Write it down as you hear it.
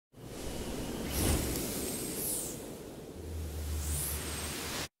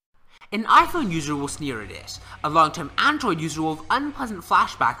An iPhone user will sneer at it. A long-time Android user will have unpleasant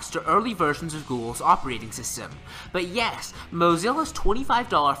flashbacks to early versions of Google's operating system. But yes, Mozilla's $25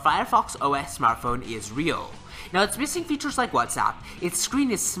 Firefox OS smartphone is real. Now, it's missing features like WhatsApp, its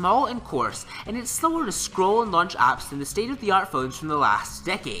screen is small and coarse, and it's slower to scroll and launch apps than the state-of-the-art phones from the last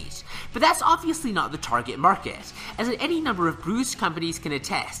decade. But that's obviously not the target market. As any number of bruised companies can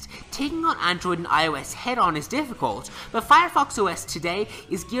attest, taking on Android and iOS head-on is difficult, but Firefox OS today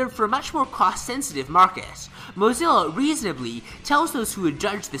is geared for a much more cost-sensitive market. Mozilla reasonably tells those who would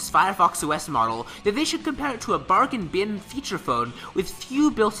judge this Firefox OS model that they should compare it to a bargain bin feature phone with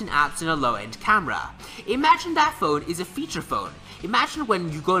few built-in apps and a low-end camera. Imagine that phone is a feature phone. Imagine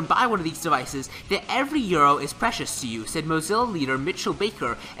when you go and buy one of these devices that every euro is precious to you, said Mozilla leader Mitchell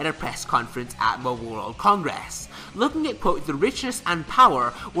Baker at a press conference at Mobile World Congress. Looking at, quote, the richness and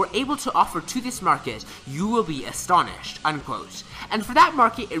power we're able to offer to this market, you will be astonished, unquote. And for that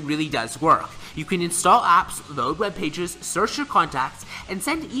market, it really does work. You can install apps, load web pages, search your contacts, and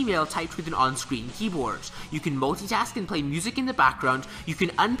send email typed with an on-screen keyboard. You can multitask and play music in the background, you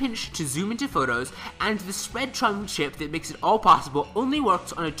can unpinch to zoom into photos, and the spread trunk chip that makes it all possible only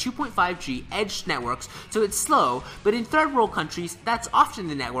works on a 2.5G edged networks, so it's slow, but in third world countries, that's often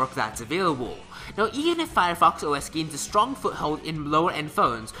the network that's available. Now, even if Firefox OS gains a strong foothold in lower-end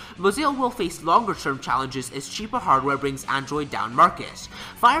phones, Mozilla will face longer-term challenges as cheaper hardware brings Android down market.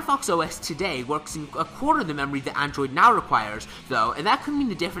 Firefox OS today works in a quarter of the memory that Android now requires, though, and that could mean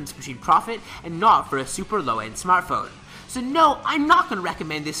the difference between profit and not for a super low-end smartphone. So no, I'm not going to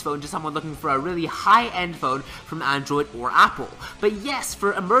recommend this phone to someone looking for a really high-end phone from Android or Apple. But yes,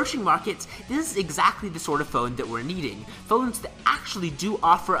 for emerging markets, this is exactly the sort of phone that we're needing. Phones that actually do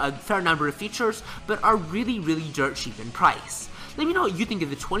offer a fair number of features, but are really dirt cheap in price. Let me know what you think of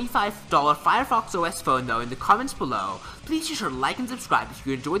the $25 Firefox OS phone though in the comments below. Please be sure to like and subscribe if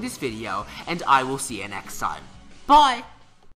you enjoyed this video, and I will see you next time. Bye!